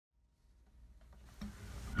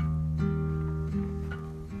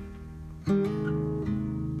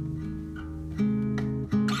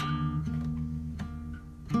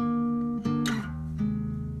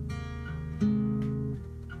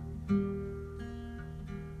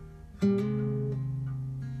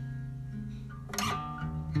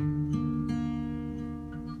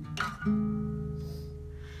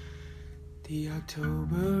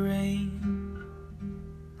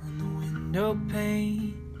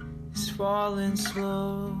falling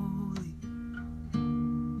slowly,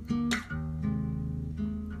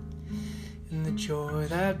 and the joy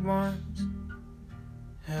that once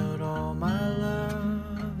held all my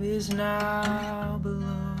love is now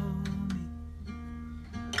below me,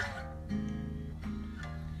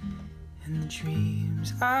 and the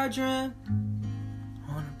dreams I dreamt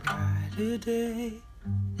on a brighter day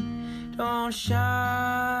don't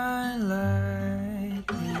shine like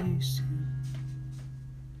they used to,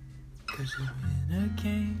 'cause the winter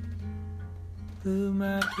came, blew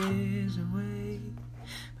my days away,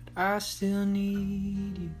 but I still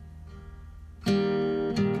need you.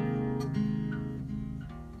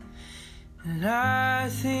 And I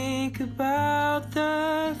think about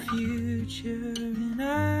the future, and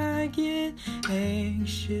I get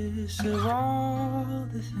anxious of all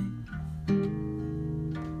the things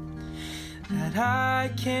that I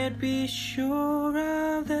can't be sure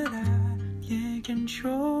of, that I can't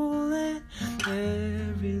control, and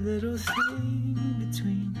every little thing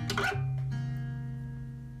between.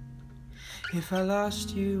 If I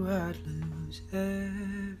lost you, I'd lose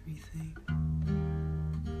everything.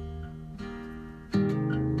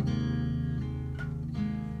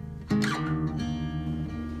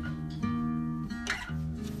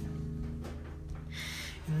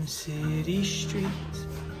 In the city streets,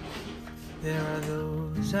 there are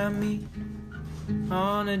those I meet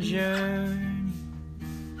on a journey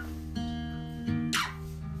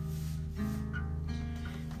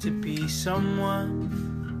to be someone,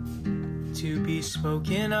 to be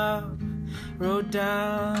spoken of, wrote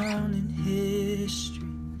down in history.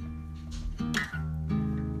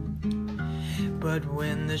 But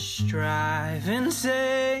when the striving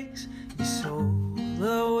takes your soul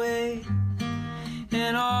away,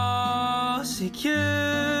 and all security,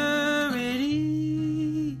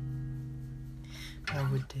 I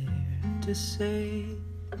would dare to say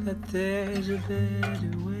that there's a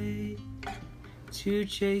better way to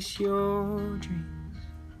chase your dreams.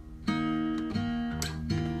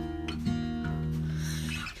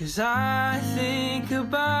 'Cause I think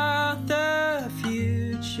about the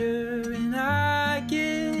future, and I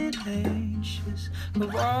get anxious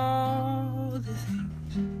of all the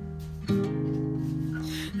things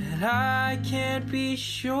that I can't be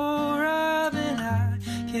sure of, and I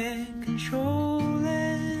can't control,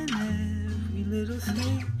 and every little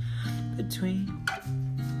thing between.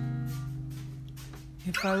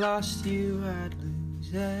 If I lost you, I'd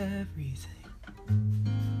lose everything.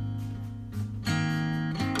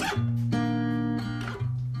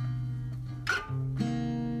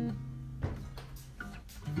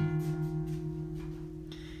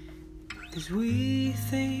 As we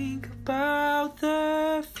think about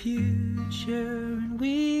the future, and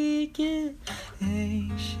we get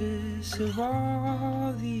anxious of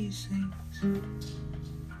all these things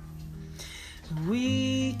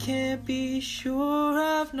we can't be sure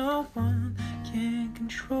of, no one can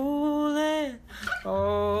control it,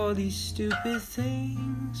 all these stupid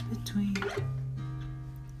things between.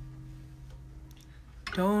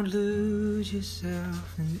 Don't lose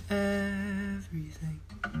yourself in everything.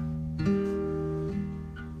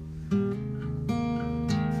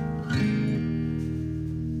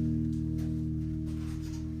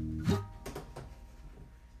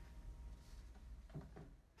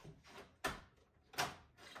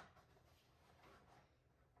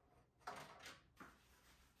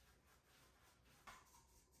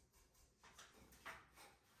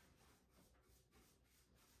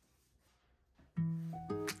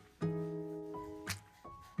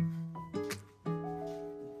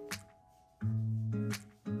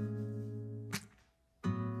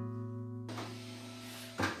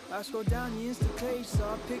 I scrolled down the Insta page,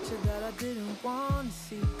 saw a picture that I didn't want to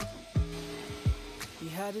see. He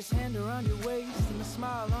had his hand around your waist and a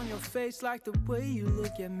smile on your face, like the way you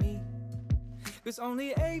look at me. 'Cause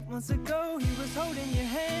only 8 months ago he was holding your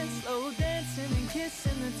hand, slow dancing and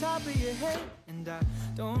kissing the top of your head. And I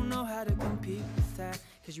don't know how to compete with that,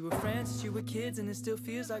 'cause you were friends since you were kids, and it still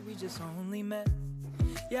feels like we just only met.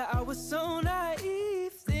 Yeah, I was so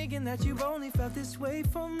naive, thinking that you've only felt this way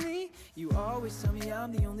for me. You always tell me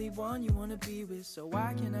I'm the only one you wanna be with, so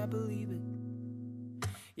why can't I believe it?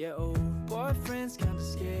 Yeah, old boyfriends kinda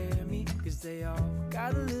scare me, 'cause they all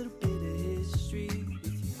got a little bit of history with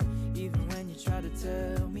you. Even when you try to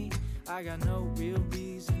tell me I got no real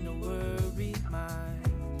reason to worry, my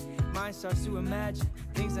mind starts to imagine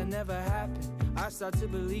things that never happened. I start to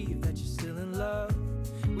believe that you're still in love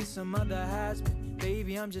with some other has-been.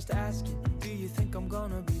 Baby, I'm just asking, do you think I'm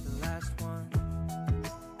gonna be the last one?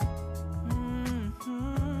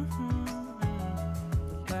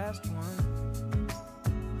 The last one.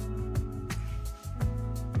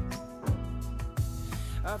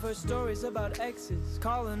 I've heard stories about exes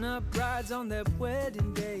calling up brides on their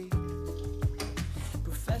wedding day,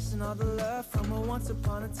 professing all the love from a once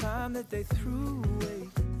upon a time that they threw away.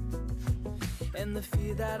 And the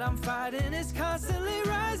fear that I'm fighting is constantly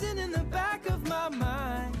rising in the back of my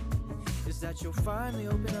mind, is that you'll finally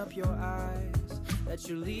open up your eyes, that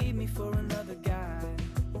you'll leave me for another guy.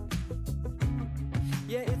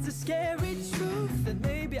 Yeah, it's a scary truth that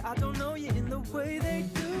maybe I don't know you in the way they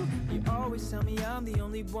do. You always tell me I'm the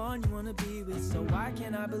only one you wanna be with, so why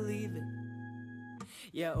can't I believe it?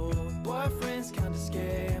 Yeah, old boyfriends kinda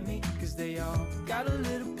scare me, cause they all got a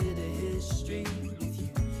little bit of history with you.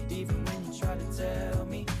 Even when you try to tell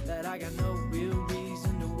me that I got no real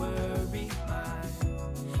reason to worry,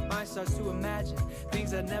 my mind starts to imagine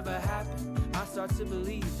things that never happened. I start to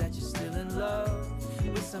believe that you're still in love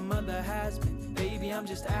with some other has-been. Baby, I'm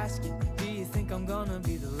just asking, do you think I'm gonna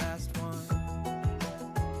be the last one?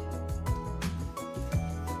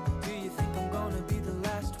 Do you think I'm gonna be the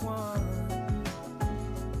last one?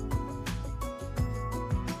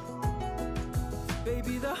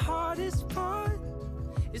 Baby, the hardest part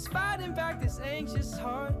is fighting back this anxious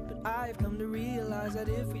heart. But I have come to realize that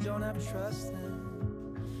if we don't have trust, then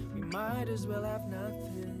we might as well have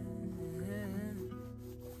nothing.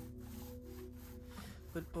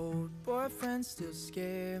 But old boyfriends still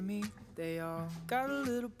scare me. They all got a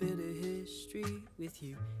little bit of history with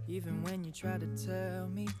you. Even when you try to tell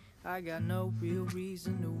me I got no real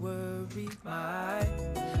reason to worry, my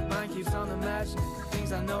mind keeps on imagining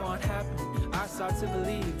things I know aren't happening. I start to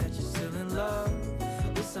believe that you're still in love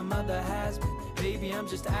with some other has-been. Baby, I'm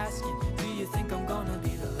just asking, do you think I'm gonna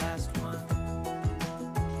be the